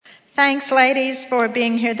Thanks, ladies, for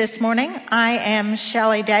being here this morning. I am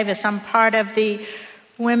Shelly Davis. I'm part of the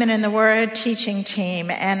Women in the Word teaching team,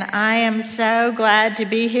 and I am so glad to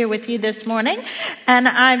be here with you this morning. And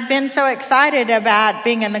I've been so excited about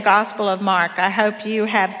being in the Gospel of Mark. I hope you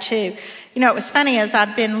have too. You know, it was funny as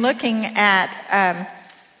I've been looking at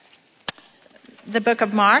the book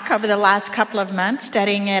of Mark over the last couple of months,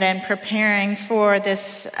 studying it and preparing for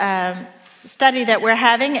this study that we're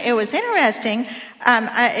having. It was interesting.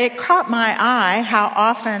 It caught my eye how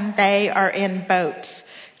often they are in boats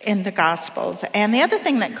in the Gospels. And the other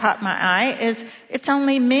thing that caught my eye is it's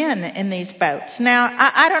only men in these boats. Now,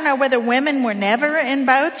 I don't know whether women were never in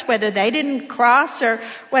boats, whether they didn't cross or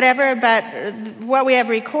whatever, but what we have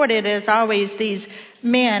recorded is always these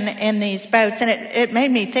men in these boats. And it made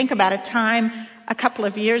me think about a time a couple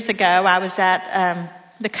of years ago. I was at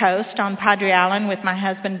the coast on Padre Island with my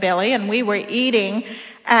husband Billy, and we were eating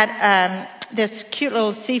at this cute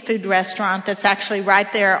little seafood restaurant that's actually right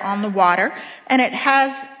there on the water, and it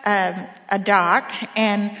has a dock,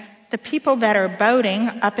 and the people that are boating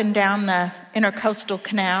up and down the intercoastal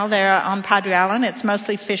canal there on Padre Island, it's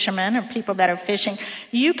mostly fishermen or people that are fishing.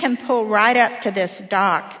 You can pull right up to this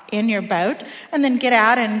dock in your boat and then get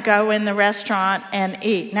out and go in the restaurant and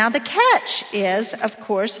eat. Now, the catch is, of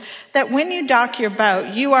course, that when you dock your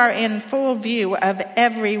boat, you are in full view of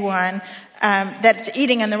everyone that's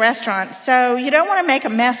eating in the restaurant. So you don't want to make a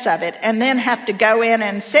mess of it and then have to go in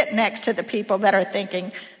and sit next to the people that are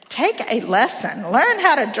thinking, take a lesson. Learn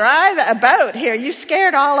how to drive a boat here. You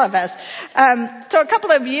scared all of us. So a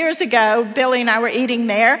couple of years ago, Billy and I were eating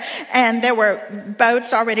there, and there were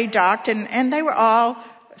boats already docked, and they were all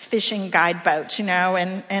fishing guide boats, you know,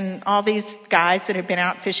 and all these guys that had been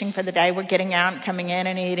out fishing for the day were getting out and coming in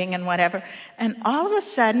and eating and whatever. And all of a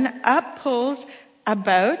sudden, up pulls a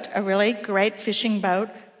boat, a really great fishing boat,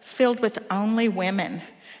 filled with only women.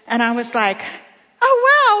 And I was like, oh,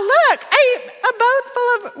 wow, look, a boat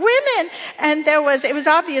full of women. And it was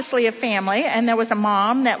obviously a family, and there was a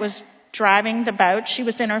mom that was driving the boat. She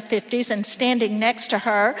was in her 50s, and standing next to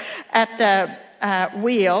her at the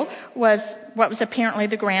wheel was what was apparently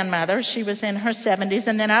the grandmother. She was in her 70s.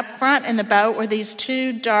 And then up front in the boat were these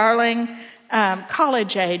two darling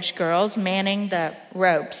college-age girls manning the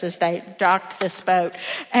ropes as they docked this boat.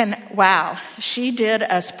 And wow, she did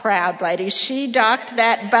us proud, ladies. She docked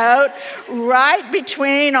that boat right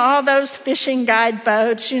between all those fishing guide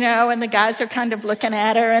boats, you know, and the guys are kind of looking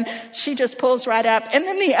at her, and she just pulls right up. And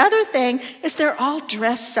then the other thing is they're all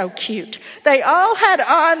dressed so cute. They all had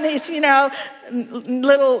on these, you know,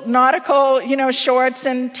 little nautical, you know, shorts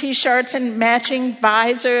and T-shirts and matching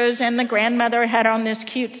visors, and the grandmother had on this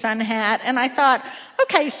cute sun hat. And I thought,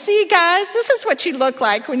 okay, see, guys, this is what you look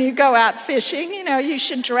like when you go out fishing. You know, you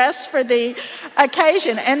should dress for the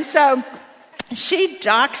occasion. And so she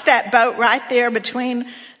docks that boat right there between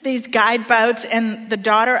these guide boats, and the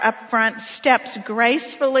daughter up front steps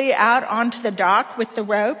gracefully out onto the dock with the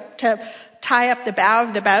rope to tie up the bow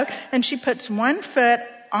of the boat, and she puts one foot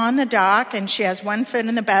on the dock, and she has one foot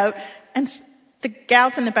in the boat, and the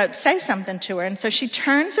gals in the boat say something to her, and so she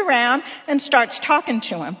turns around and starts talking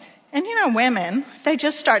to them. And you know, women, they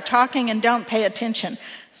just start talking and don't pay attention.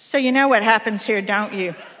 So you know what happens here, don't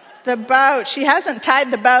you? The boat, she hasn't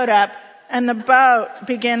tied the boat up, and the boat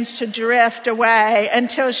begins to drift away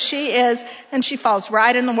until she falls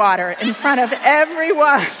right in the water in front of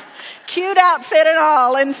everyone. Cute outfit and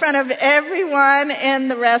all, in front of everyone in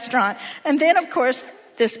the restaurant. And then, of course,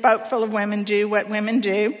 this boat full of women do what women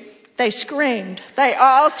do. They screamed. They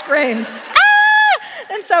all screamed. Ah!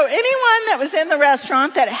 And so anyone that was in the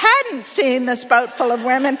restaurant that hadn't seen this boat full of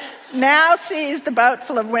women now sees the boat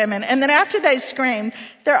full of women. And then after they screamed,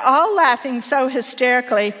 they're all laughing so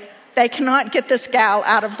hysterically, they cannot get this gal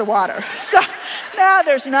out of the water. So now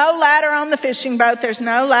there's no ladder on the fishing boat. There's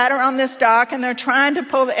no ladder on this dock, and they're trying to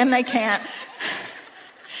pull, and they can't.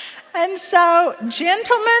 And so,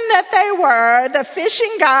 gentlemen that they were, the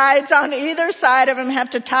fishing guides on either side of them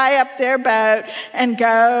have to tie up their boat and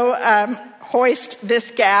go hoist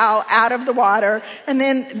this gal out of the water. And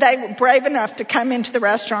then they were brave enough to come into the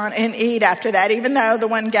restaurant and eat after that, even though the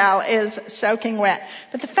one gal is soaking wet.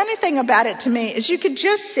 But the funny thing about it to me is you could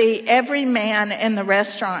just see every man in the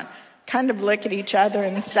restaurant kind of look at each other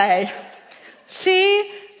and say,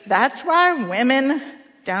 see, that's why women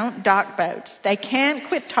don't dock boats. They can't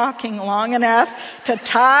quit talking long enough to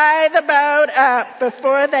tie the boat up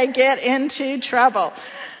before they get into trouble.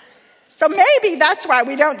 So maybe that's why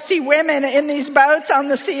we don't see women in these boats on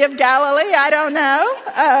the Sea of Galilee. I don't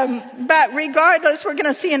know. But regardless, we're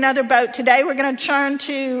going to see another boat today. We're going to turn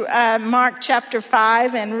to Mark chapter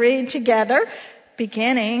 5 and read together,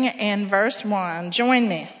 beginning in verse 1. Join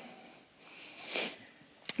me.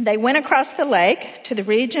 They went across the lake to the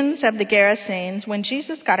regions of the Gerasenes. When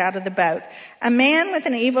Jesus got out of the boat, a man with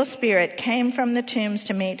an evil spirit came from the tombs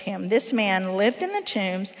to meet him. This man lived in the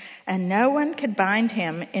tombs, and no one could bind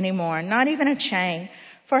him anymore, not even a chain,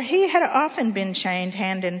 for he had often been chained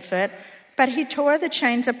hand and foot. But he tore the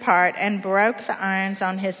chains apart and broke the irons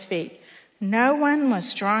on his feet. No one was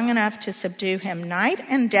strong enough to subdue him. Night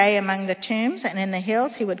and day among the tombs and in the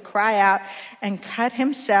hills he would cry out and cut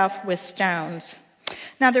himself with stones.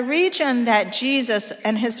 Now, the region that Jesus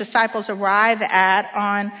and his disciples arrive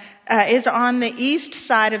at is on the east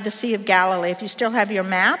side of the Sea of Galilee. If you still have your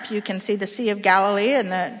map, you can see the Sea of Galilee and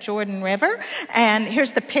the Jordan River. And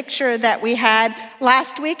here's the picture that we had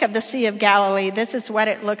last week of the Sea of Galilee. This is what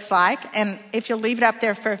it looks like. And if you'll leave it up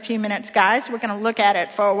there for a few minutes, guys, we're going to look at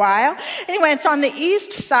it for a while. Anyway, it's on the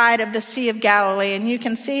east side of the Sea of Galilee, and you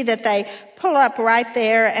can see that they pull up right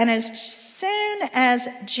there. And as soon as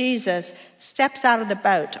Jesus steps out of the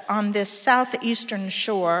boat on this southeastern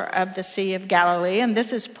shore of the Sea of Galilee, and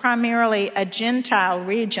this is primarily a Gentile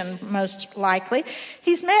region, most likely,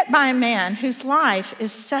 he's met by a man whose life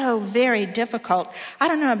is so very difficult. I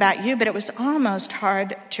don't know about you, but it was almost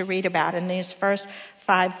hard to read about in these first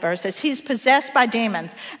 5 verses. He's possessed by demons.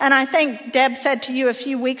 And I think Deb said to you a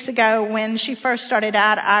few weeks ago when she first started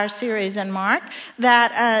out our series in Mark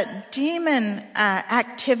that demon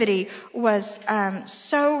activity was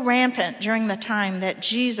so rampant during the time that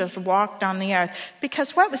Jesus walked on the earth.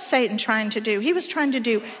 Because what was Satan trying to do? He was trying to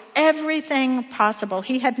do everything possible.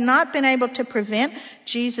 He had not been able to prevent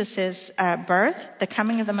Jesus' birth, the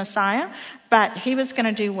coming of the Messiah, but he was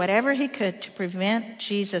going to do whatever he could to prevent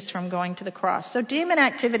Jesus from going to the cross. So demon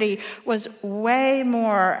activity was way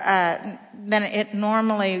more than it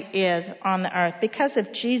normally is on the earth because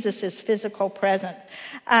of Jesus' physical presence.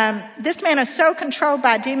 This man is so controlled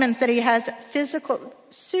by demons that he has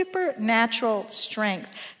supernatural strength.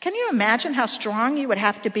 Can you imagine how strong you would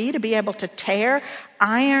have to be able to tear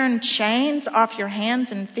iron chains off your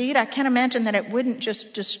hands and feet? I can't imagine that it wouldn't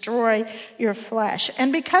just destroy your flesh.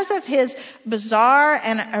 And because of his bizarre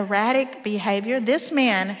and erratic behavior, this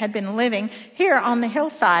man had been living here on the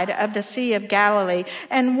hillside of the Sea of Galilee,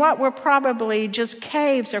 and what were probably just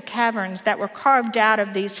caves or caverns that were carved out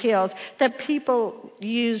of these hills that people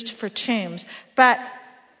used for tombs. But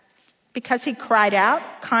because he cried out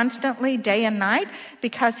constantly day and night,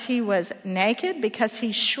 because he was naked, because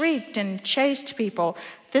he shrieked and chased people,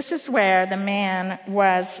 this is where the man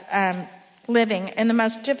was living in the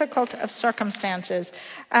most difficult of circumstances.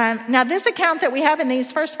 Now, this account that we have in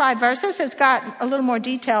these first 5 verses has got a little more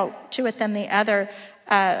detail to it than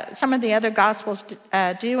some of the other Gospels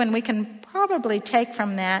do, and we can probably take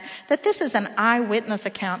from that this is an eyewitness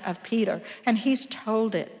account of Peter, and he's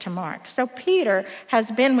told it to Mark. So Peter has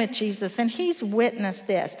been with Jesus, and he's witnessed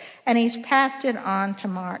this, and he's passed it on to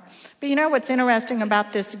Mark. But you know what's interesting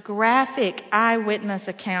about this graphic eyewitness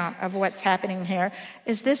account of what's happening here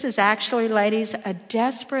is this is actually, ladies, a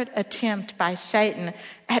desperate attempt by Satan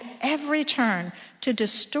at every turn to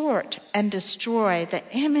distort and destroy the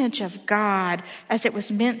image of God as it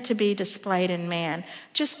was meant to be displayed in man.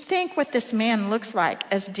 Just think what this man looks like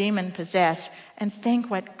as demon-possessed, and think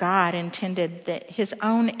what God intended his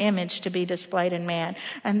own image to be displayed in man.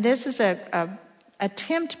 And this is a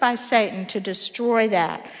attempt by Satan to destroy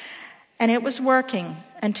that. And it was working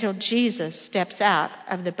until Jesus steps out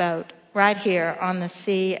of the boat right here on the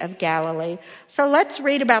Sea of Galilee. So let's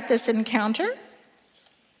read about this encounter.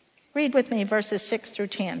 Read with me verses 6 through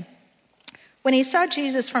 10. When he saw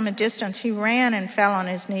Jesus from a distance, he ran and fell on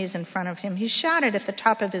his knees in front of him. He shouted at the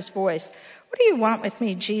top of his voice, "What do you want with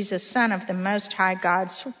me, Jesus, Son of the Most High God?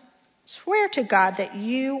 Swear to God that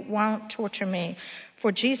you won't torture me."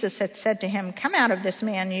 For Jesus had said to him, "Come out of this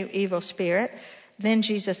man, you evil spirit." Then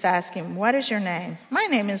Jesus asked him, "What is your name?" "My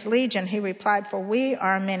name is Legion," he replied, "for we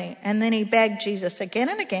are many." And then he begged Jesus again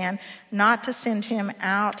and again not to send him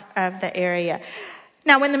out of the area.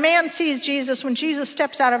 Now, when the man sees Jesus, when Jesus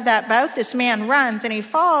steps out of that boat, this man runs and he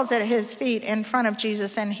falls at his feet in front of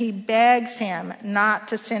Jesus, and he begs him not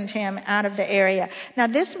to send him out of the area. Now,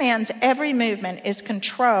 this man's every movement is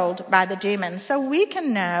controlled by the demons. So we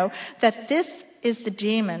can know that this is the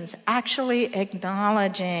demons actually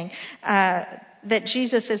acknowledging that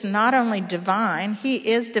Jesus is not only divine, he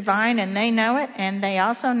is divine, and they know it, and they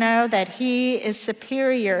also know that he is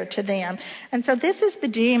superior to them. And so this is the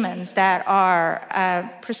demons that are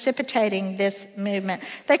precipitating this movement.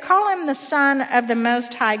 They call him the Son of the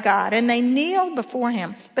Most High God, and they kneel before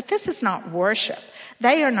him. But this is not worship.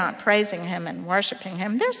 They are not praising him and worshiping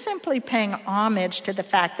him. They're simply paying homage to the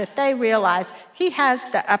fact that they realize he has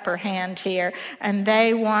the upper hand here, and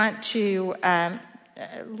they want to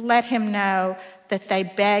let him know that they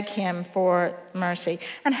beg him for mercy.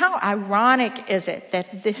 And how ironic is it that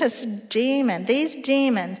these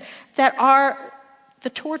demons that are the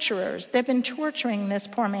torturers, they've been torturing this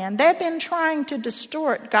poor man. They've been trying to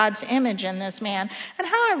distort God's image in this man. And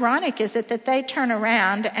how ironic is it that they turn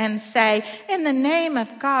around and say, in the name of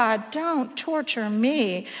God, don't torture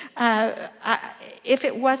me. If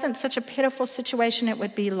it wasn't such a pitiful situation, it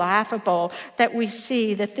would be laughable that we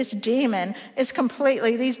see that these demons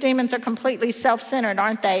are completely self-centered,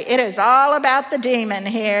 aren't they? It is all about the demon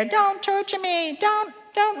here. Don't torture me.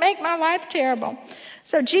 Don't make my life terrible.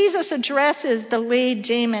 So Jesus addresses the lead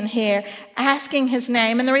demon here, asking his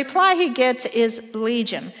name, and the reply he gets is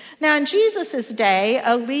legion. Now, in Jesus' day,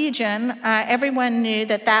 a legion, everyone knew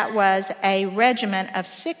that was a regiment of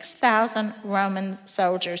 6,000 Roman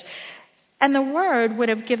soldiers. And the word would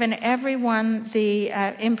have given everyone the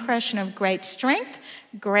impression of great strength,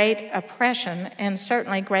 great oppression, and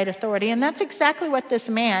certainly great authority. And that's exactly what this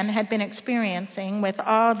man had been experiencing with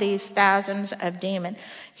all these thousands of demons.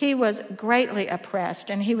 He was greatly oppressed,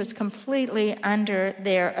 and he was completely under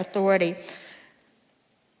their authority.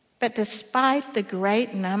 But despite the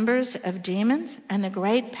great numbers of demons and the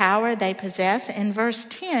great power they possess, in verse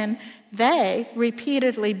 10, they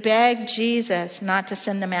repeatedly begged Jesus not to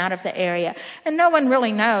send them out of the area. And no one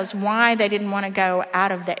really knows why they didn't want to go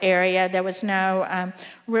out of the area. There was no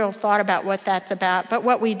real thought about what that's about. But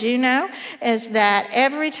what we do know is that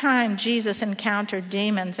every time Jesus encountered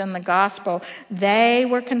demons in the gospel, they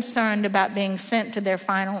were concerned about being sent to their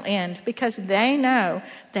final end, because they know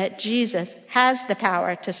that Jesus has the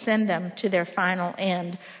power to send them to their final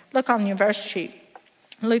end. Look on your verse sheet.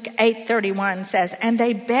 Luke 8:31 says, and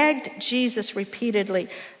they begged Jesus repeatedly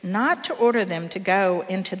not to order them to go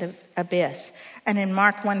into the abyss. And in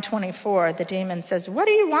Mark 1:24, the demon says, what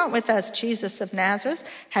do you want with us, Jesus of Nazareth?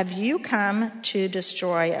 Have you come to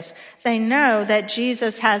destroy us? They know that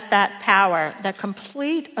Jesus has that power, the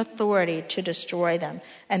complete authority to destroy them,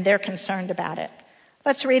 and they're concerned about it.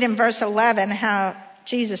 Let's read in verse 11 how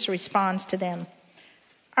Jesus responds to them.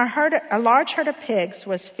 A large herd of pigs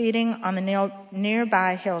was feeding on the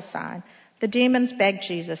nearby hillside. The demons begged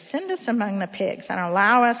Jesus, send us among the pigs and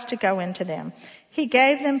allow us to go into them. He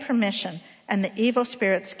gave them permission, and the evil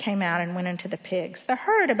spirits came out and went into the pigs. The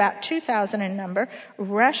herd, about 2,000 in number,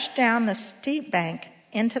 rushed down the steep bank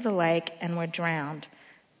into the lake and were drowned.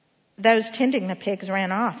 Those tending the pigs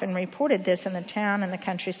ran off and reported this in the town and the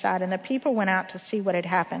countryside, and the people went out to see what had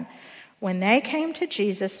happened. When they came to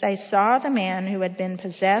Jesus, they saw the man who had been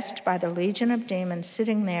possessed by the legion of demons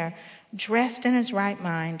sitting there, dressed in his right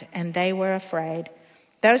mind, and they were afraid.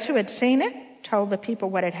 Those who had seen it told the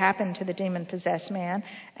people what had happened to the demon-possessed man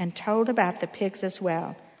and told about the pigs as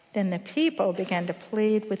well. Then the people began to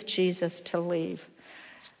plead with Jesus to leave.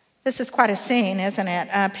 This is quite a scene, isn't it?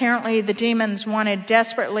 Apparently, the demons wanted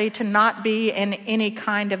desperately to not be in any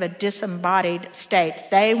kind of a disembodied state.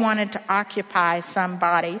 They wanted to occupy some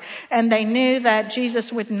body, and they knew that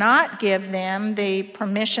Jesus would not give them the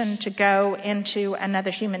permission to go into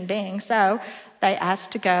another human being. So they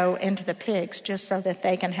asked to go into the pigs just so that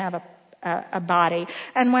they can have a body.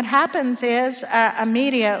 And what happens is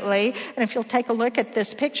immediately, and if you'll take a look at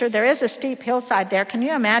this picture, there is a steep hillside there. Can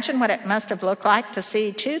you imagine what it must have looked like to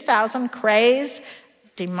see 2,000 crazed,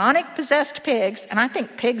 demonic-possessed pigs? And I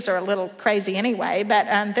think pigs are a little crazy anyway,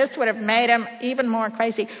 but this would have made them even more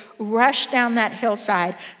crazy. Rush down that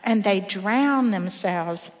hillside, and they drown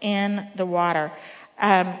themselves in the water.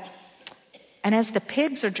 And as the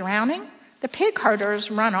pigs are drowning, the pig herders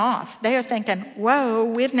run off. They are thinking,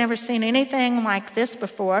 whoa, we've never seen anything like this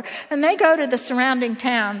before. And they go to the surrounding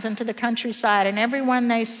towns and to the countryside, and everyone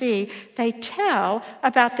they see, they tell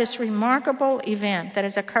about this remarkable event that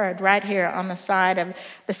has occurred right here on the side of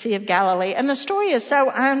the Sea of Galilee. And the story is so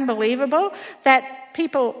unbelievable that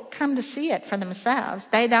people come to see it for themselves.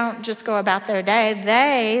 They don't just go about their day.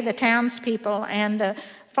 They, the townspeople and the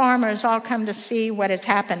farmers, all come to see what has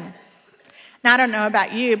happened. Now, I don't know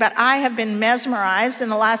about you, but I have been mesmerized in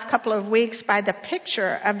the last couple of weeks by the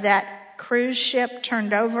picture of that cruise ship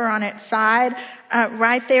turned over on its side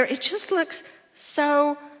right there. It just looks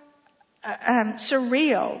so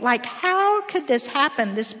surreal. Like, how could this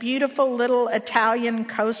happen? This beautiful little Italian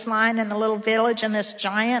coastline and a little village and this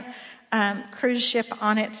giant cruise ship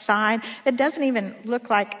on its side. It doesn't even look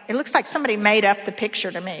like, it looks like somebody made up the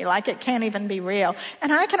picture to me, like it can't even be real.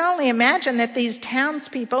 And I can only imagine that these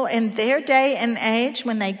townspeople in their day and age,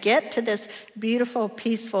 when they get to this beautiful,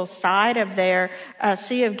 peaceful side of their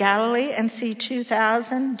Sea of Galilee and see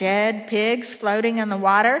 2,000 dead pigs floating in the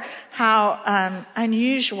water, how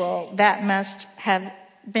unusual that must have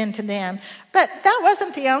been to them. But that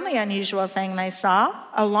wasn't the only unusual thing they saw.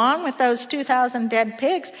 Along with those 2,000 dead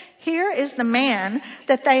pigs, here is the man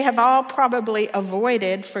that they have all probably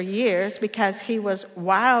avoided for years because he was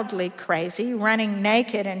wildly crazy, running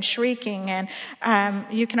naked and shrieking. And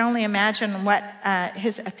you can only imagine what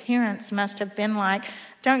his appearance must have been like.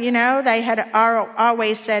 Don't you know, they had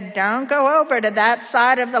always said, don't go over to that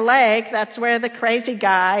side of the lake. That's where the crazy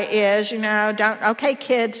guy is, okay,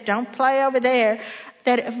 kids, don't play over there.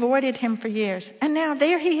 That avoided him for years. And now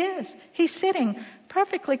there he is. He's sitting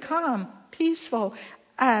perfectly calm, peaceful,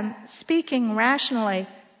 speaking rationally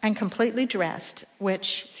and completely dressed,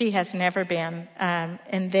 which he has never been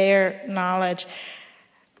in their knowledge.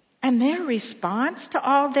 And their response to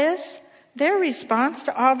all this,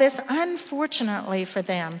 unfortunately for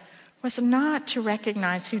them, was not to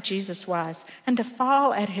recognize who Jesus was and to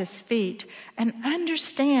fall at his feet and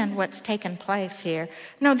understand what's taken place here.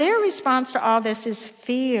 No, their response to all this is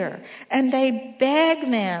fear. And they beg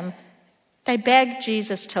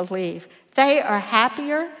Jesus to leave. They are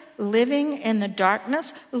happier living in the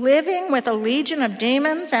darkness, living with a legion of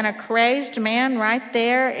demons and a crazed man right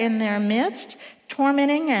there in their midst,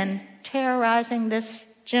 tormenting and terrorizing this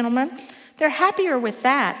gentleman. They're happier with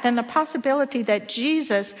that than the possibility that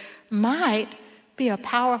Jesus might be a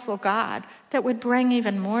powerful God that would bring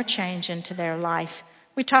even more change into their life.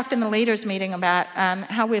 We talked in the leaders' meeting about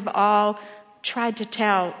how we've all tried to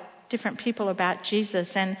tell different people about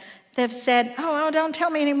Jesus, and they've said, oh, don't tell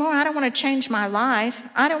me anymore. I don't want to change my life.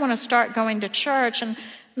 I don't want to start going to church and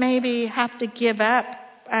maybe have to give up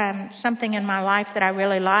something in my life that I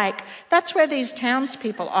really like. That's where these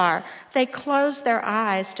townspeople are. They close their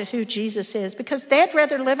eyes to who Jesus is because they'd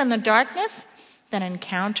rather live in the darkness than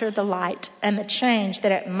encounter the light and the change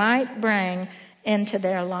that it might bring into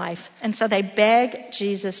their life. And so they beg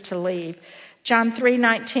Jesus to leave. John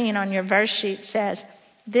 3:19 on your verse sheet says,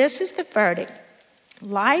 this is the verdict.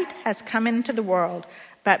 Light has come into the world,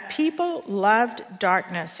 but people loved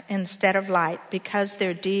darkness instead of light because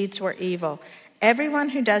their deeds were evil. Everyone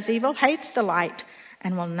who does evil hates the light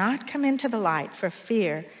and will not come into the light for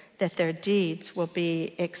fear that their deeds will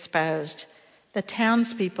be exposed. The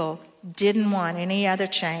townspeople didn't want any other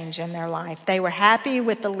change in their life. They were happy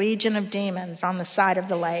with the legion of demons on the side of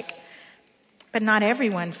the lake. But not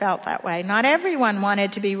everyone felt that way. Not everyone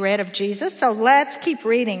wanted to be rid of Jesus. So let's keep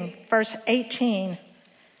reading verse 18.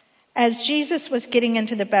 As Jesus was getting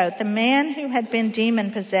into the boat, the man who had been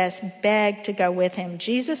demon-possessed begged to go with him.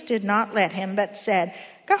 Jesus did not let him, but said,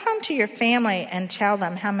 go home to your family and tell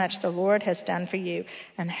them how much the Lord has done for you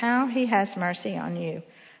and how he has mercy on you.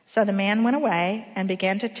 So the man went away and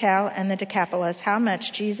began to tell in the Decapolis how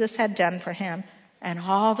much Jesus had done for him, and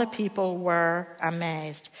all the people were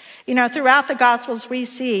amazed. Throughout the Gospels we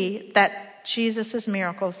see that Jesus'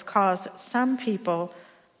 miracles cause some people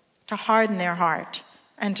to harden their heart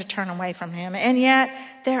and to turn away from him. And yet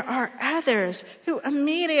there are others who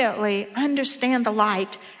immediately understand the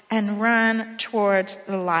light and run towards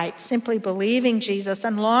the light, simply believing Jesus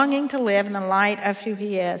and longing to live in the light of who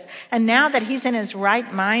he is. And now that he's in his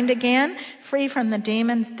right mind again, free from the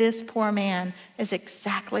demons, this poor man is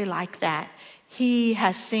exactly like that. He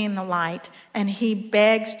has seen the light and he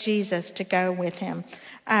begs Jesus to go with him.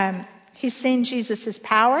 He's seen Jesus'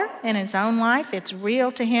 power in his own life. It's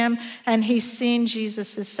real to him. And he's seen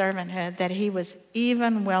Jesus' servanthood, that he was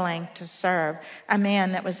even willing to serve a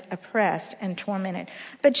man that was oppressed and tormented.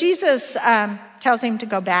 But Jesus tells him to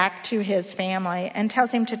go back to his family and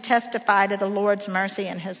tells him to testify to the Lord's mercy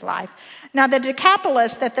in his life. Now, the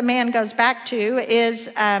Decapolis that the man goes back to is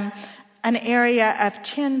an area of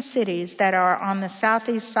 10 cities that are on the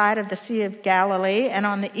southeast side of the Sea of Galilee and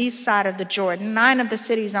on the east side of the Jordan. 9 of the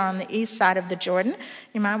cities are on the east side of the Jordan.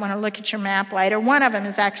 You might want to look at your map later. One of them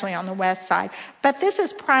is actually on the west side. But this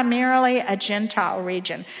is primarily a Gentile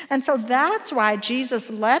region. And so that's why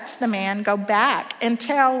Jesus lets the man go back and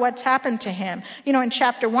tell what's happened to him. In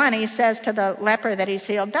chapter 1, he says to the leper that he's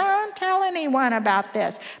healed, don't tell anyone about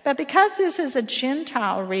this. But because this is a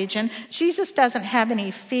Gentile region, Jesus doesn't have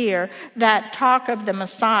any fear that talk of the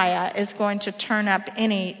Messiah is going to turn up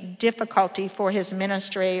any difficulty for his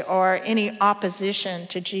ministry or any opposition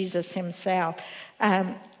to Jesus himself.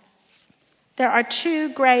 There are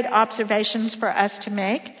 2 great observations for us to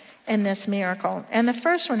make in this miracle. And the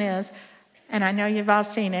first one is, and I know you've all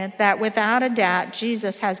seen it, that without a doubt,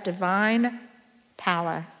 Jesus has divine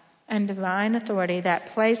power and divine authority that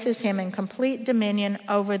places him in complete dominion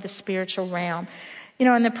over the spiritual realm.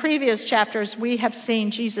 In the previous chapters, we have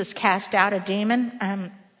seen Jesus cast out a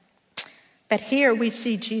demon. But here we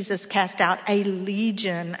see Jesus cast out a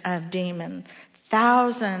legion of demons.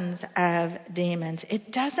 thousands of demons.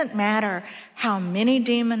 It doesn't matter how many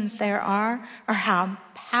demons there are or how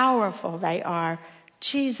powerful they are.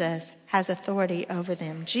 Jesus has authority over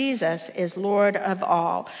them. Jesus is Lord of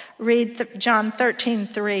all. Read John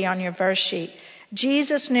 13:3 on your verse sheet.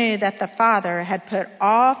 Jesus knew that the Father had put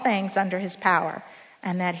all things under his power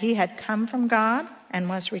and that he had come from God and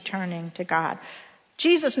was returning to God.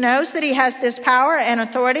 Jesus knows that he has this power and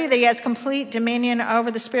authority, that he has complete dominion over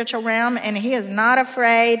the spiritual realm, and he is not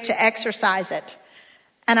afraid to exercise it.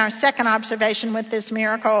 And our second observation with this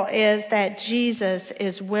miracle is that Jesus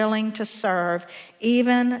is willing to serve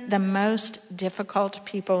even the most difficult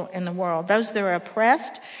people in the world, those that are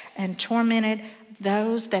oppressed and tormented,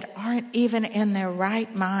 those that aren't even in their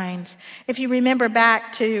right minds. If you remember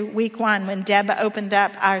back to week 1 when Deb opened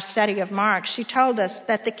up our study of Mark, she told us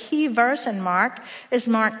that the key verse in Mark is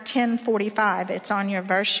Mark 10:45. It's on your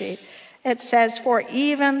verse sheet. It says, "For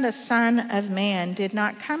even the Son of Man did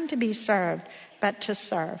not come to be served, but to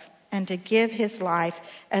serve and to give his life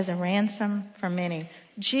as a ransom for many."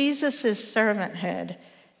 Jesus' servanthood,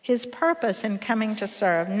 his purpose in coming to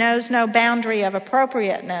serve, knows no boundary of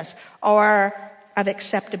appropriateness or of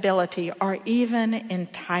acceptability or even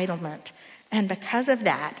entitlement. And because of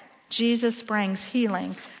that, Jesus brings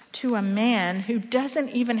healing to a man who doesn't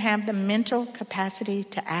even have the mental capacity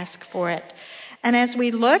to ask for it. And as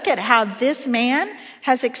we look at how this man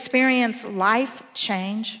has experienced life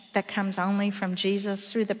change that comes only from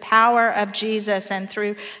Jesus, through the power of Jesus and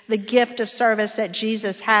through the gift of service that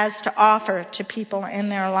Jesus has to offer to people in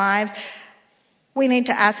their lives, we need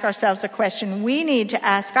to ask ourselves a question. We need to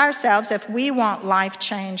ask ourselves if we want life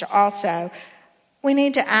change also. We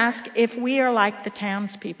need to ask if we are like the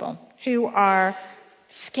townspeople who are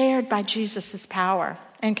scared by Jesus' power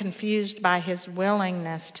and confused by his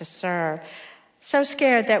willingness to serve. So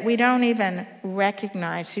scared that we don't even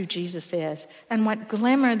recognize who Jesus is. And what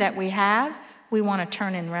glimmer that we have, we want to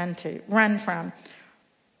turn and run from.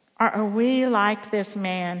 Or are we like this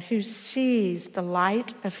man who sees the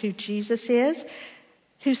light of who Jesus is,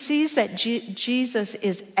 who sees that Jesus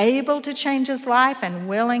is able to change his life and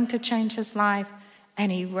willing to change his life,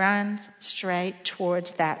 and he runs straight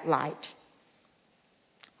towards that light?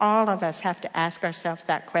 All of us have to ask ourselves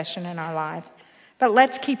that question in our lives. But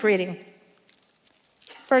let's keep reading.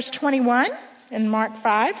 Verse 21 in Mark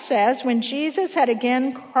 5 says, "When Jesus had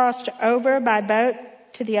again crossed over by boat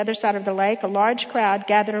to the other side of the lake, a large crowd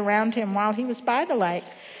gathered around him while he was by the lake.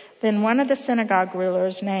 Then one of the synagogue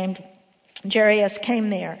rulers named Jairus came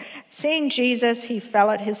near. Seeing Jesus, he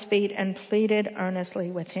fell at his feet and pleaded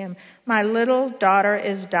earnestly with him, 'My little daughter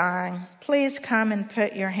is dying. Please come and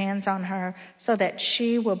put your hands on her so that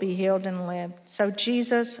she will be healed and live.' So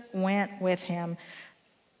Jesus went with him."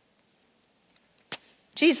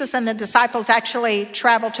 Jesus and the disciples actually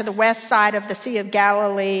traveled to the west side of the Sea of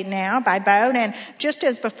Galilee now by boat. And just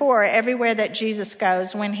as before, everywhere that Jesus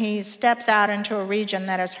goes, when he steps out into a region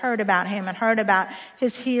that has heard about him and heard about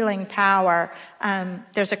his healing power,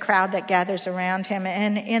 there's a crowd that gathers around him.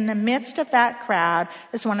 And in the midst of that crowd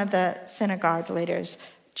is one of the synagogue leaders,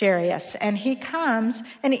 Jairus. And he comes,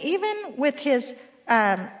 and even with his,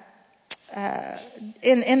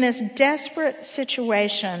 in this desperate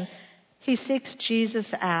situation, he seeks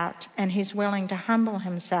Jesus out, and he's willing to humble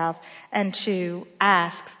himself and to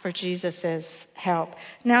ask for Jesus' help.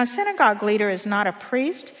 Now, a synagogue leader is not a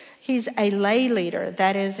priest. He's a lay leader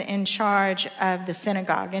that is in charge of the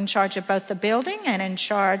synagogue, in charge of both the building and in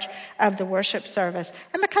charge of the worship service.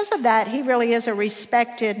 And because of that, he really is a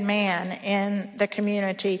respected man in the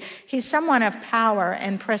community. He's someone of power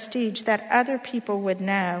and prestige that other people would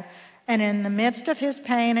know. And in the midst of his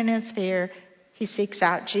pain and his fear, he seeks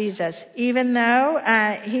out Jesus. Even though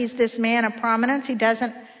he's this man of prominence, he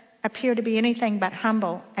doesn't appear to be anything but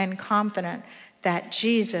humble and confident that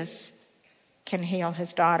Jesus can heal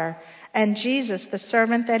his daughter. And Jesus, the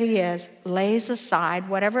servant that he is, lays aside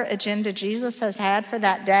whatever agenda Jesus has had for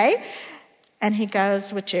that day, and he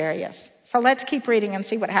goes with Jairus. So let's keep reading and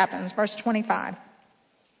see what happens. Verse 25.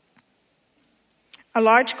 A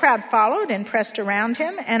large crowd followed and pressed around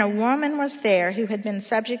him, and a woman was there who had been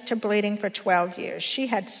subject to bleeding for 12 years. She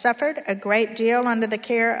had suffered a great deal under the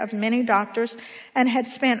care of many doctors and had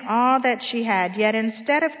spent all that she had. Yet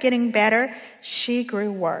instead of getting better, she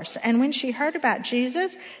grew worse. And when she heard about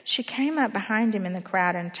Jesus, she came up behind him in the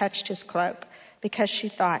crowd and touched his cloak, because she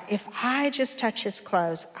thought, "If I just touch his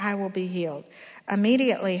clothes, I will be healed."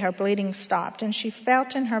 Immediately her bleeding stopped, and she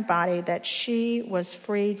felt in her body that she was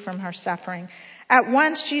freed from her suffering. At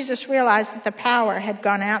once, Jesus realized that the power had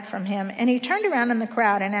gone out from him, and he turned around in the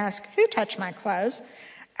crowd and asked, "Who touched my clothes?"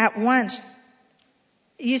 At once,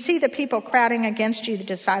 You see the people crowding against you, the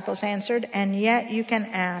disciples answered, and yet you can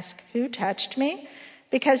ask, who touched me?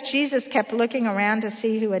 Because Jesus kept looking around to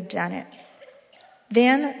see who had done it.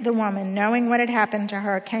 Then the woman, knowing what had happened to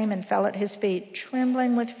her, came and fell at his feet,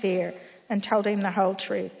 trembling with fear, and told him the whole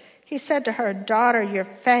truth. He said to her, daughter, your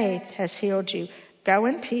faith has healed you. Go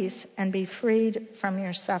in peace and be freed from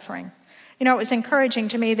your suffering. You know, it was encouraging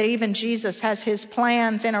to me that even Jesus has his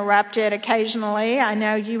plans interrupted occasionally. I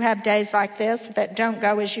know you have days like this that don't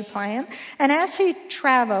go as you plan. And as he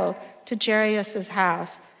traveled to Jairus'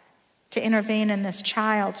 house to intervene in this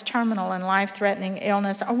child's terminal and life-threatening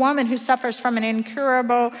illness, a woman who suffers from an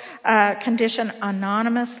incurable condition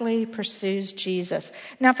anonymously pursues Jesus.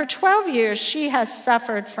 Now, for 12 years, she has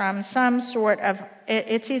suffered from some sort of,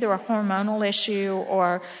 it's either a hormonal issue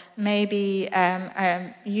or maybe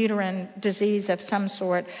a uterine disease of some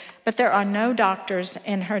sort. But there are no doctors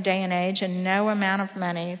in her day and age and no amount of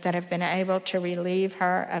money that have been able to relieve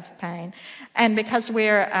her of pain. And because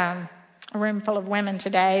we're a room full of women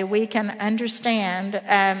today, we can understand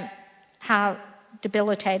how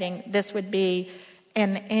debilitating this would be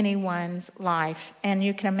in anyone's life. And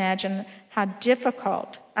you can imagine how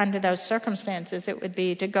difficult under those circumstances it would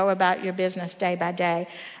be to go about your business day by day.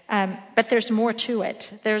 But there's more to it.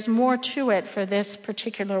 There's more to it for this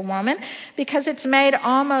particular woman because it's made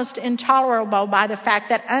almost intolerable by the fact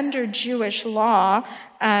that under Jewish law,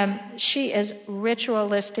 she is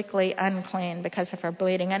ritualistically unclean because of her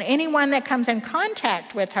bleeding. And anyone that comes in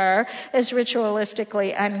contact with her is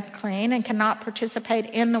ritualistically unclean and cannot participate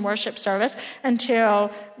in the worship service until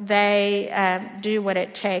they do what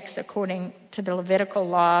it takes according to the Levitical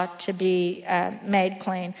law to be made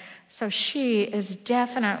clean. So she is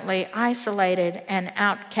definitely isolated and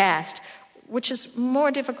outcast, which is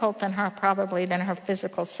more difficult than her probably than her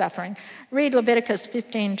physical suffering. Read Leviticus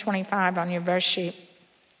 15:25 on your verse sheet.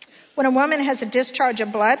 When a woman has a discharge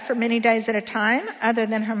of blood for many days at a time, other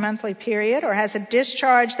than her monthly period, or has a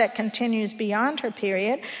discharge that continues beyond her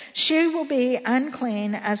period, she will be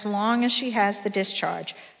unclean as long as she has the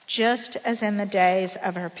discharge, just as in the days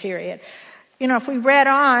of her period. You know, if we read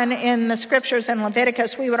on in the scriptures in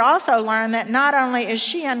Leviticus, we would also learn that not only is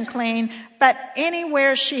she unclean, but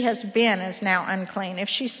anywhere she has been is now unclean. If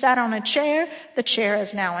she sat on a chair, the chair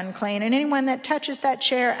is now unclean. And anyone that touches that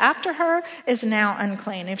chair after her is now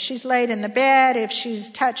unclean. If she's laid in the bed, if she's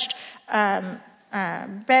touched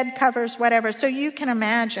bed covers, whatever. So you can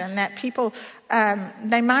imagine that people,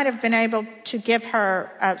 they might have been able to give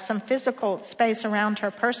her some physical space around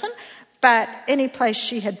her person, but any place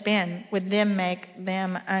she had been would then make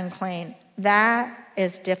them unclean. That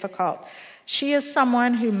is difficult. She is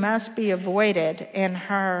someone who must be avoided in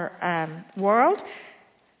her world.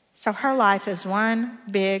 So her life is one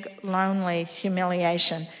big, lonely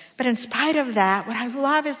humiliation. But in spite of that, what I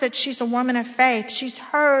love is that she's a woman of faith. She's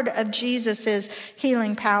heard of Jesus'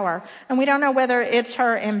 healing power. And we don't know whether it's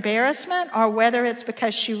her embarrassment or whether it's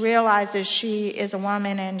because she realizes she is a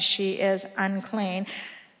woman and she is unclean.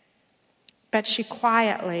 But she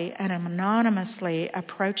quietly and anonymously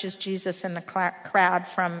approaches Jesus in the crowd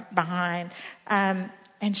from behind.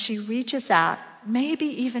 And she reaches out, maybe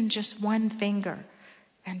even just one finger,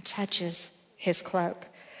 and touches his cloak.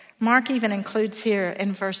 Mark even includes here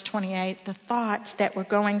in verse 28 the thoughts that were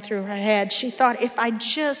going through her head. She thought, if I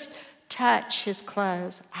just touch his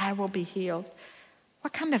clothes, I will be healed.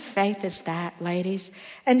 What kind of faith is that, ladies?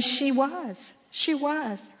 And she was. She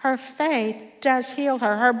was. Her faith does heal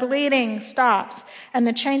her. Her bleeding stops. And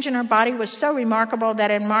the change in her body was so remarkable that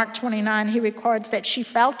in Mark 29, he records that she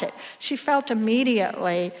felt it. She felt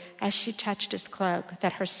immediately as she touched his cloak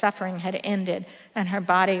that her suffering had ended and her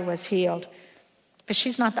body was healed. But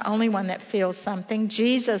she's not the only one that feels something.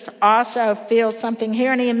 Jesus also feels something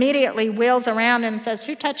here, and he immediately wheels around and says,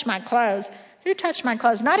 who touched my clothes? Who touched my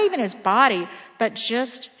clothes? Not even his body, but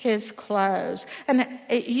just his clothes. And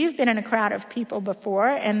you've been in a crowd of people before,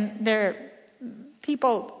 and there are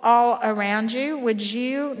people all around you. Would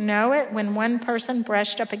you know it when one person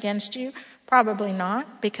brushed up against you? Probably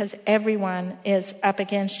not, because everyone is up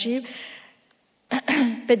against you.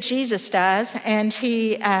 But Jesus does, and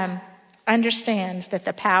he understands that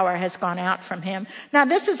the power has gone out from him. Now,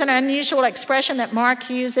 this is an unusual expression that Mark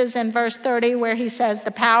uses in verse 30 where he says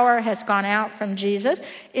the power has gone out from Jesus.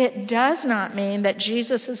 It does not mean that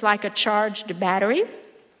Jesus is like a charged battery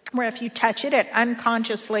where if you touch it, it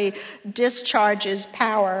unconsciously discharges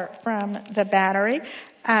power from the battery.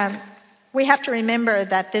 We have to remember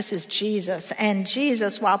that this is Jesus, and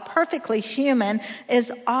Jesus, while perfectly human, is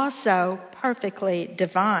also perfectly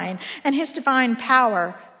divine, and his divine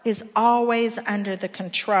power is always under the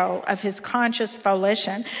control of his conscious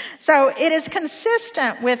volition. So it is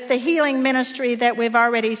consistent with the healing ministry that we've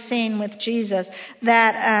already seen with Jesus,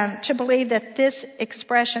 that to believe that this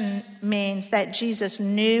expression means that Jesus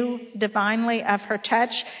knew divinely of her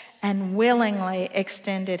touch and willingly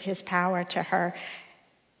extended his power to her.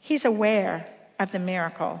 He's aware of the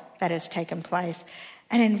miracle that has taken place.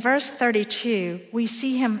 And in verse 32, we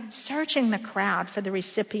see him searching the crowd for the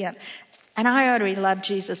recipient. And I already love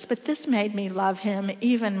Jesus, but this made me love him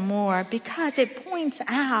even more because it points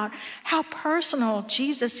out how personal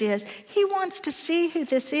Jesus is. He wants to see who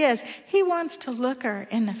this is. He wants to look her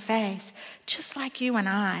in the face, just like you and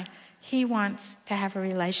I. He wants to have a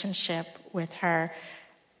relationship with her.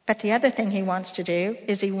 But the other thing he wants to do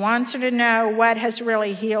is he wants her to know what has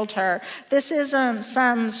really healed her. This isn't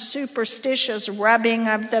some superstitious rubbing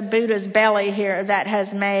of the Buddha's belly here that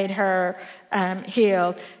has made her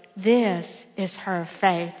healed. This is her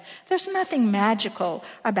faith. There's nothing magical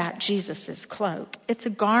about Jesus' cloak. It's a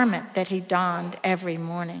garment that he donned every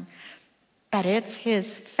morning. But it's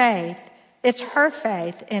his faith, it's her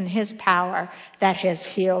faith in his power that has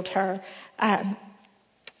healed her.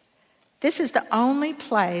 This is the only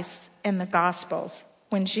place in the Gospels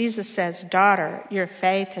when Jesus says, "Daughter, your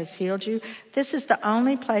faith has healed you." This is the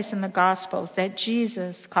only place in the Gospels that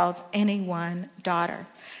Jesus calls anyone daughter.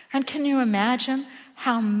 And can you imagine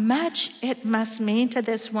how much it must mean to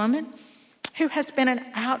this woman who has been an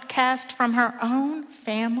outcast from her own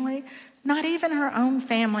family? Not even her own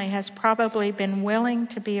family has probably been willing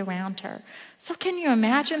to be around her. So can you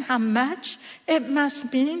imagine how much it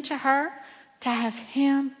must mean to her to have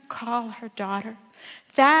him call her daughter?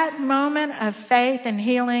 That moment of faith and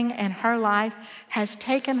healing in her life has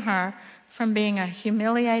taken her from being a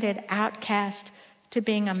humiliated outcast to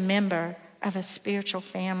being a member of a spiritual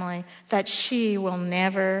family that she will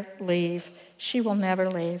never leave. She will never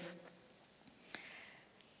leave.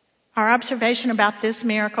 Our observation about this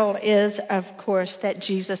miracle is, of course, that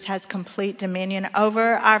Jesus has complete dominion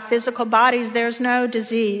over our physical bodies. There's no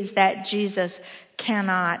disease that Jesus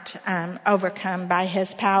cannot overcome by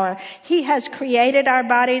his power. He has created our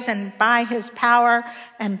bodies, and by his power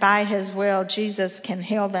and by his will, Jesus can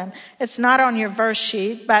heal them. It's not on your verse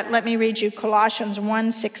sheet, but let me read you Colossians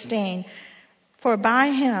 1:16. For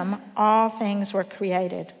by him all things were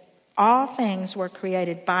created. All things were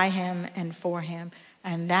created by him and for him.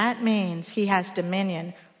 And that means he has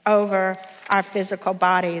dominion over our physical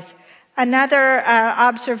bodies. Another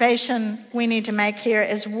observation we need to make here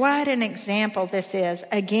is what an example this is,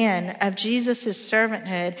 again, of Jesus'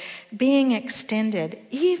 servanthood being extended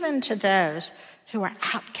even to those who are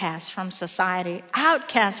outcasts from society,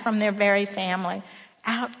 outcasts from their very family,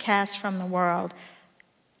 outcasts from the world.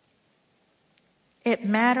 It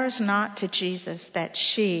matters not to Jesus that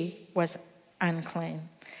she was unclean.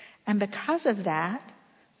 And because of that,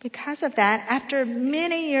 after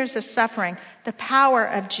many years of suffering, the power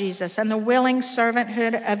of Jesus and the willing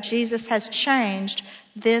servanthood of Jesus has changed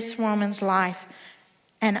this woman's life.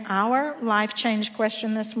 And our life change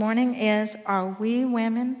question this morning is, are we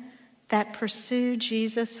women that pursue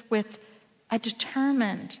Jesus with a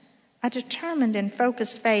determined and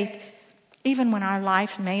focused faith, even when our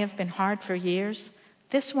life may have been hard for years?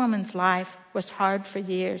 This woman's life was hard for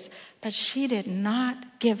years, but she did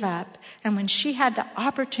not give up. And when she had the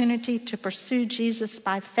opportunity to pursue Jesus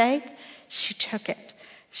by faith, she took it.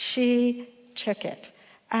 She took it.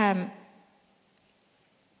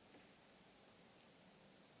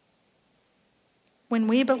 When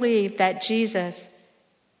we believe that Jesus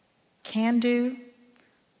can do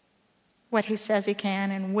what he says he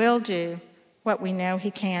can and will do what we know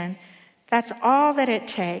he can, that's all that it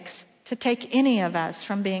takes to take any of us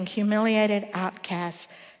from being humiliated outcasts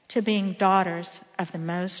to being daughters of the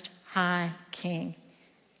Most High King.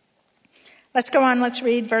 Let's go on. Let's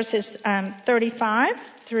read verses 35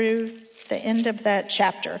 through the end of the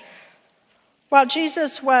chapter. While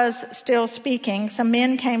Jesus was still speaking, some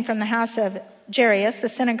men came from the house of Jairus, the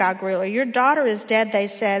synagogue ruler. "Your daughter is dead," they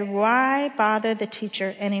said. "Why bother the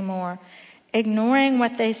teacher anymore?" Ignoring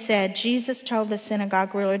what they said, Jesus told the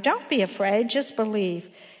synagogue ruler, "Don't be afraid, just believe."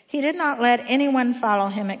 He did not let anyone follow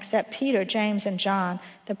him except Peter, James, and John,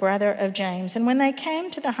 the brother of James. And when they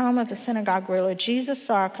came to the home of the synagogue ruler, Jesus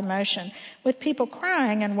saw a commotion with people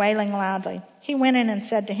crying and wailing loudly. He went in and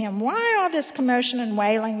said to him, "Why all this commotion and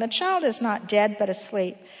wailing? The child is not dead, but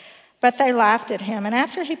asleep." But they laughed at him. And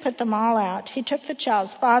after he put them all out, he took the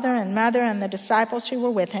child's father and mother and the disciples who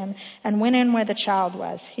were with him and went in where the child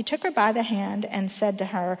was. He took her by the hand and said to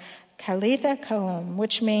her, "Talitha koum,"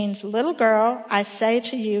 which means, "Little girl, I say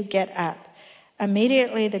to you, get up."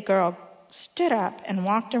 Immediately the girl stood up and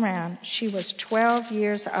walked around. She was 12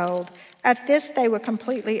 years old. At this, they were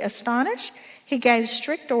completely astonished. He gave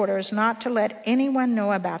strict orders not to let anyone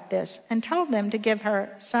know about this and told them to give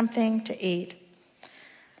her something to eat.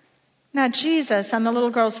 Now, Jesus and the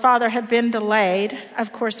little girl's father had been delayed,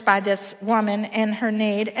 of course, by this woman and her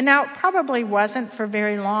need. And now, it probably wasn't for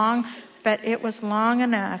very long, but it was long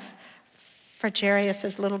enough for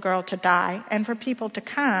Jairus' little girl to die and for people to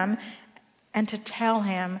come and to tell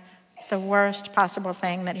him the worst possible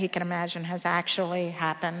thing that he could imagine has actually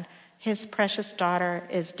happened. His precious daughter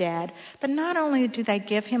is dead. But not only do they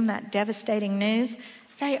give him that devastating news,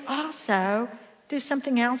 they also do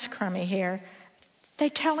something else crummy here. They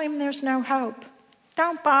tell him there's no hope.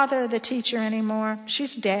 Don't bother the teacher anymore.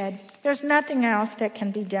 She's dead. There's nothing else that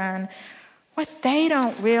can be done. What they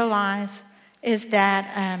don't realize is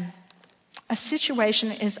that a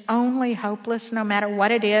situation is only hopeless, no matter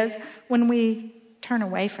what it is, when we turn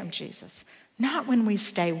away from Jesus, not when we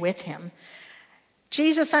stay with him.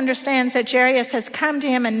 Jesus understands that Jairus has come to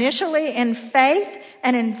him initially in faith,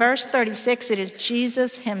 and in verse 36, it is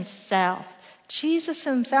Jesus himself. Jesus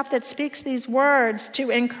himself that speaks these words to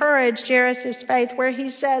encourage Jairus' faith, where he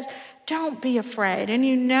says, don't be afraid. And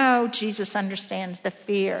you know Jesus understands the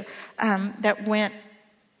fear that went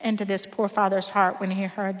into this poor father's heart when he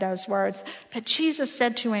heard those words. But Jesus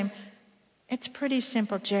said to him, it's pretty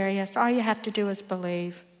simple, Jairus. All you have to do is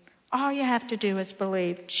believe. All you have to do is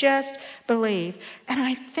believe. Just believe. And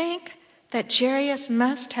I think that Jairus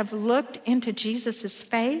must have looked into Jesus'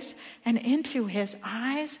 face and into his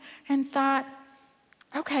eyes and thought,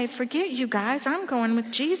 okay, forget you guys. I'm going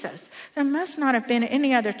with Jesus. There must not have been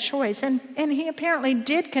any other choice. And he apparently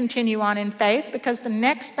did continue on in faith, because the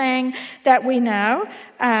next thing that we know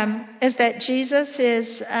is that Jesus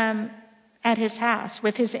is at his house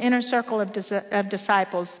with his inner circle of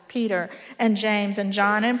disciples, Peter and James and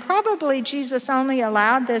John. And probably Jesus only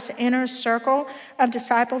allowed this inner circle of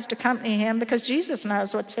disciples to accompany him because Jesus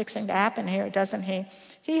knows what's fixing to happen here, doesn't he?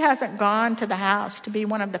 He hasn't gone to the house to be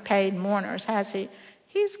one of the paid mourners, has he?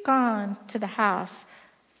 He's gone to the house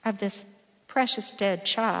of this precious dead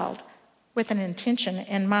child with an intention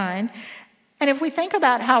in mind. And if we think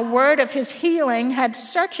about how word of his healing had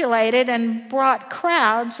circulated and brought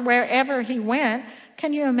crowds wherever he went,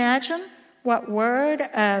 can you imagine what word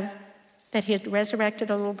of that he had resurrected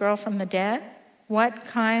a little girl from the dead? What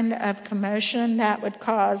kind of commotion that would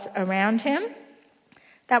cause around him?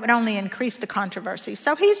 That would only increase the controversy.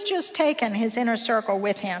 So he's just taken his inner circle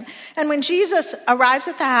with him. And when Jesus arrives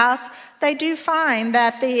at the house, they do find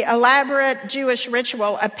that the elaborate Jewish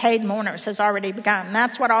ritual of paid mourners has already begun.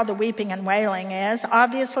 That's what all the weeping and wailing is.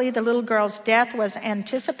 Obviously, the little girl's death was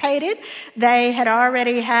anticipated. They had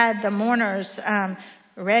already had the mourners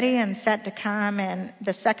ready and set to come, and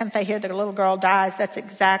the second they hear that a little girl dies, that's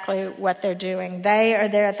exactly what they're doing. They are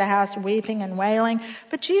there at the house weeping and wailing,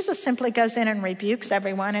 but Jesus simply goes in and rebukes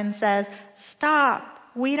everyone and says, stop,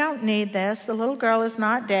 we don't need this. The little girl is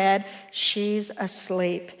not dead, she's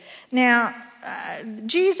asleep. Now,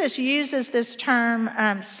 Jesus uses this term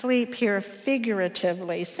sleep here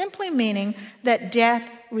figuratively, simply meaning that death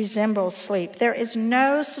resembles sleep. There is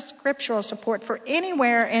no scriptural support for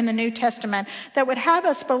anywhere in the New Testament that would have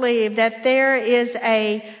us believe that there is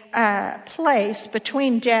a place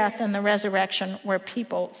between death and the resurrection where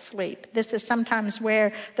people sleep. This is sometimes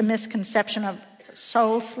where the misconception of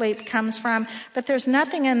soul sleep comes from, but there's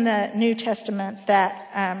nothing in the New Testament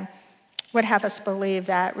that would have us believe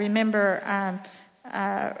that. Remember,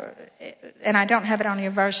 and I don't have it on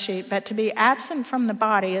your verse sheet, but to be absent from the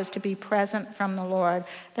body is to be present from the Lord.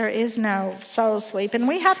 There is no soul sleep. And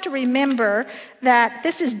we have to remember that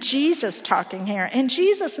this is Jesus talking here. And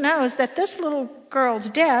Jesus knows that this little girl's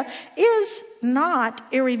death is not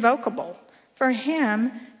irrevocable. For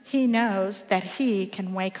him, he knows that he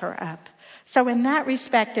can wake her up. So in that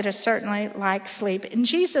respect, it is certainly like sleep. And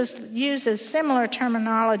Jesus uses similar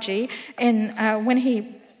terminology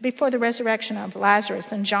before the resurrection of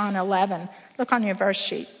Lazarus in John 11. Look on your verse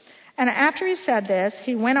sheet. And after he said this,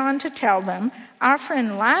 he went on to tell them, our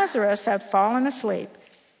friend Lazarus had fallen asleep,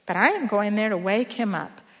 but I am going there to wake him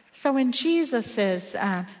up. So in Jesus'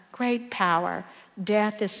 great power,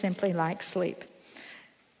 death is simply like sleep.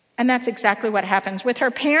 And that's exactly what happens. With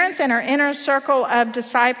her parents and her inner circle of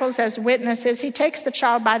disciples as witnesses, he takes the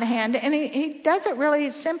child by the hand, and he does it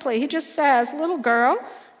really simply. He just says, little girl,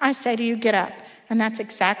 I say to you, get up. And that's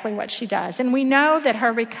exactly what she does. And we know that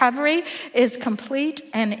her recovery is complete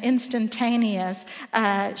and instantaneous.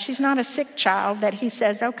 She's not a sick child that he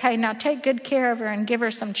says, okay, now take good care of her and give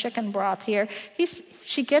her some chicken broth here.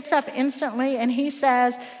 She gets up instantly and he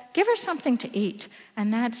says, give her something to eat.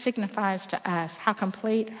 And that signifies to us how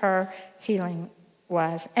complete her healing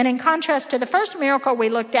was. And in contrast to the first miracle we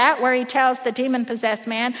looked at, where he tells the demon-possessed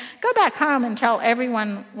man, go back home and tell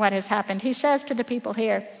everyone what has happened, he says to the people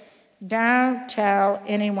here, don't tell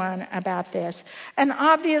anyone about this. And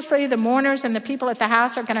obviously the mourners and the people at the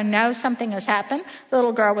house are going to know something has happened. The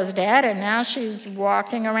little girl was dead and now she's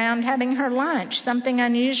walking around having her lunch. Something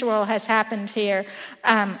unusual has happened here.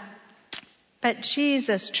 But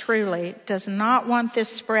Jesus truly does not want this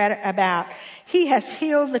spread about. He has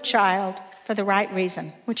healed the child for the right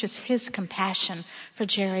reason, which is his compassion for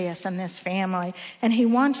Jairus and this family. And he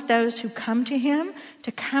wants those who come to him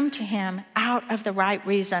to come to him out of the right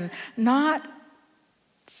reason, not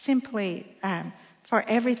simply for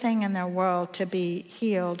everything in their world to be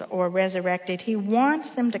healed or resurrected. He wants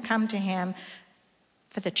them to come to him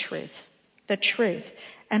for the truth. The truth.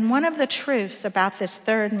 And one of the truths about this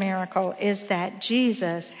third miracle is that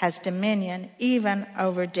Jesus has dominion even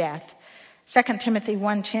over death. 2 Timothy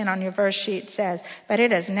 1:10 on your verse sheet says, but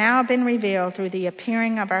it has now been revealed through the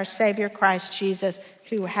appearing of our Savior Christ Jesus,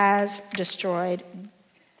 who has destroyed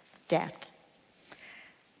death.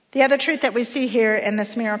 The other truth that we see here in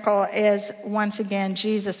this miracle is, once again,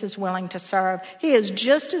 Jesus is willing to serve. He is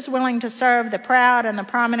just as willing to serve the proud and the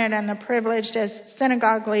prominent and the privileged as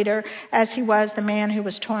synagogue leader as he was the man who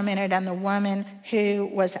was tormented and the woman who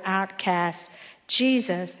was outcast.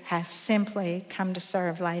 Jesus has simply come to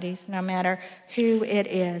serve, ladies, no matter who it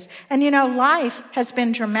is. And you know, life has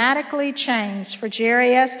been dramatically changed for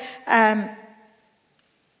Jairus and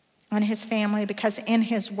his family, because in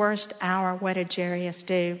his worst hour, what did Jairus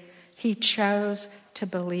do? He chose to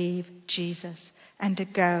believe Jesus and to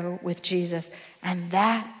go with Jesus. And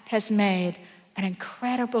that has made an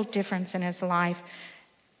incredible difference in his life.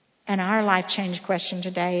 And our life change question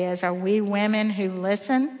today is, are we women who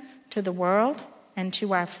listen to the world and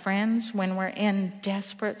to our friends when we're in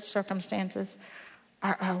desperate circumstances?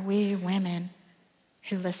 Or are we women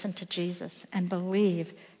who listen to Jesus and believe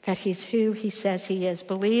that he's who he says he is,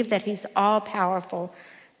 believe that he's all-powerful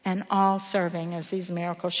and all-serving, as these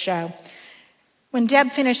miracles show? When Deb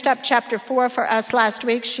finished up chapter 4 for us last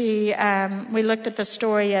week, we looked at the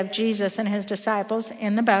story of Jesus and his disciples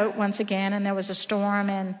in the boat once again, and there was a storm,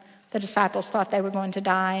 and the disciples thought they were going to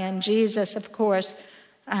die. And Jesus, of course,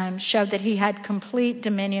 showed that he had complete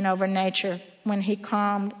dominion over nature when he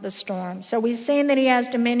calmed the storm. So we've seen that he has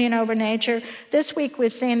dominion over nature. This week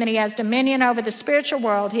we've seen that he has dominion over the spiritual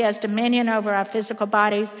world. He has dominion over our physical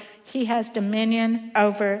bodies. He has dominion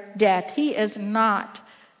over death. He is not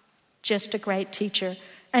just a great teacher,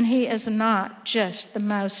 and he is not just the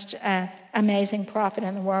most amazing prophet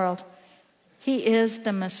in the world. He is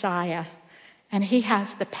the Messiah, and he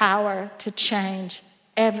has the power to change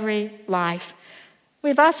every life.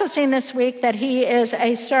 We've also seen this week that he is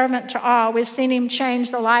a servant to all. We've seen him change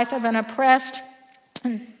the life of an oppressed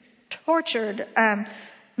and tortured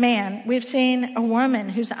man. We've seen a woman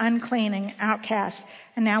who's unclean and outcast,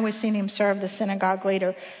 and now we've seen him serve the synagogue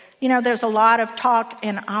leader. You know, there's a lot of talk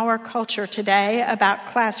in our culture today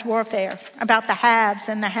about class warfare, about the haves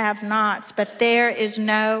and the have-nots, but there is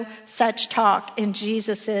no such talk in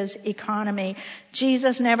Jesus' economy.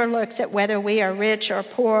 Jesus never looks at whether we are rich or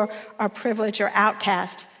poor or privileged or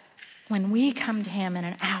outcast. When we come to him in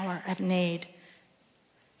an hour of need,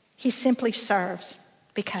 he simply serves,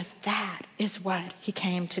 because that is what he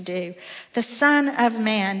came to do. The Son of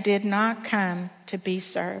Man did not come to be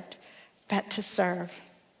served, but to serve.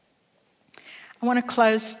 I want to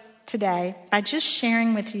close today by just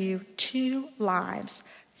sharing with you two lies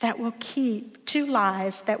that will keep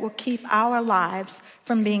our lives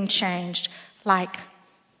from being changed, like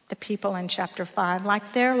the people in chapter 5, like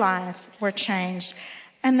their lives were changed.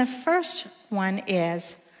 And the first one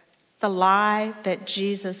is the lie that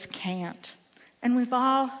Jesus can't. And we've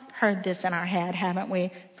all heard this in our head, haven't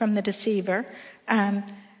we, from the deceiver.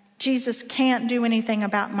 Jesus can't do anything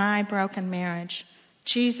about my broken marriage.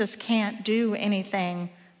 Jesus can't do anything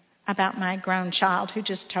about my grown child who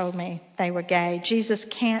just told me they were gay. Jesus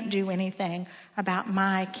can't do anything about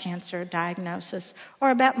my cancer diagnosis or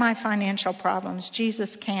about my financial problems.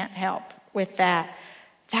 Jesus can't help with that.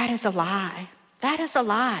 That is a lie. That is a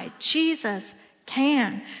lie. Jesus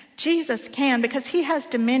can. Jesus can, because he has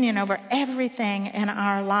dominion over everything in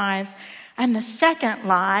our lives. And the second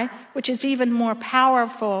lie, which is even more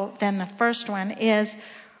powerful than the first one, is,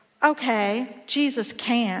 okay, Jesus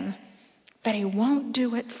can, but he won't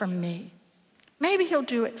do it for me. Maybe he'll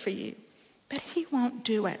do it for you, but he won't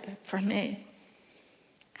do it for me.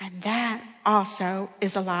 And that also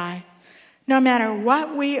is a lie. No matter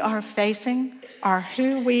what we are facing or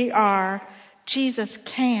who we are, Jesus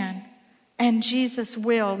can and Jesus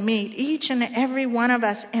will meet each and every one of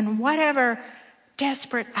us in whatever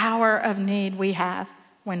desperate hour of need we have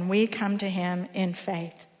when we come to him in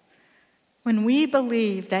faith. When we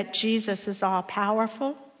believe that Jesus is all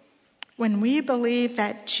powerful, when we believe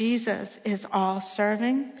that Jesus is all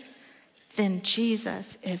serving, then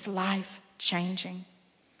Jesus is life changing.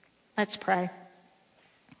 Let's pray.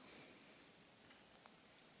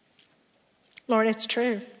 Lord, it's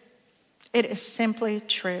true. It is simply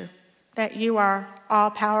true that you are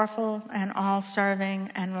all powerful and all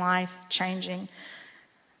serving and life changing.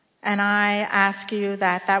 And I ask you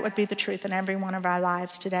that that would be the truth in every one of our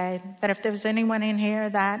lives today. That if there's anyone in here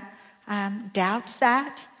that doubts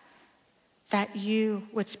that you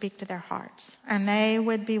would speak to their hearts. And they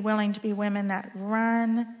would be willing to be women that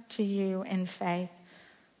run to you in faith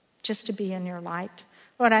just to be in your light.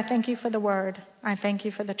 Lord, I thank you for the word. I thank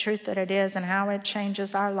you for the truth that it is and how it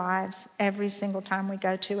changes our lives every single time we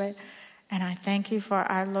go to it. And I thank you for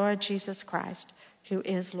our Lord Jesus Christ, who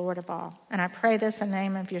is Lord of all. And I pray this in the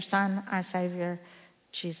name of your Son, our Savior,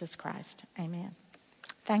 Jesus Christ. Amen.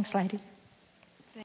 Thanks, ladies.